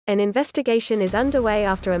An investigation is underway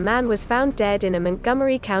after a man was found dead in a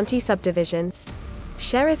Montgomery County subdivision.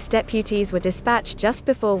 Sheriff's deputies were dispatched just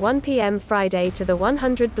before 1 p.m. Friday to the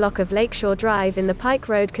 100 block of Lakeshore Drive in the Pike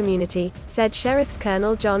Road community, said Sheriff's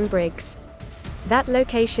Colonel Jon Briggs. That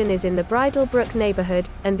location is in the Bridle Brook neighborhood,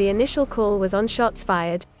 and the initial call was on shots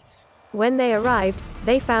fired. When they arrived,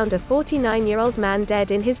 they found a 49-year-old man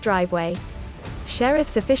dead in his driveway.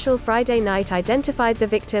 Sheriff's official Friday night identified the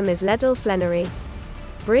victim as Ledell Flennory.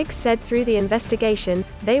 Briggs said through the investigation,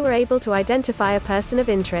 they were able to identify a person of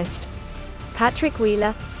interest. Patrick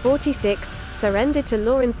Wheeler, 46, surrendered to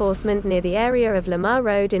law enforcement near the area of Lamar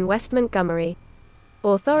Road in West Montgomery.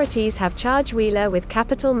 Authorities have charged Wheeler with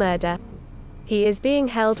capital murder. He is being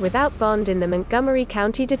held without bond in the Montgomery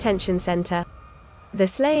County Detention Center. The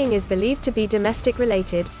slaying is believed to be domestic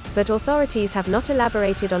related, but authorities have not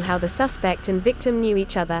elaborated on how the suspect and victim knew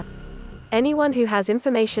each other. Anyone who has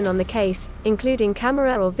information on the case, including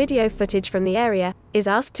camera or video footage from the area, is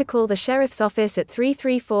asked to call the sheriff's office at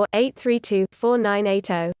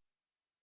 334-832-4980.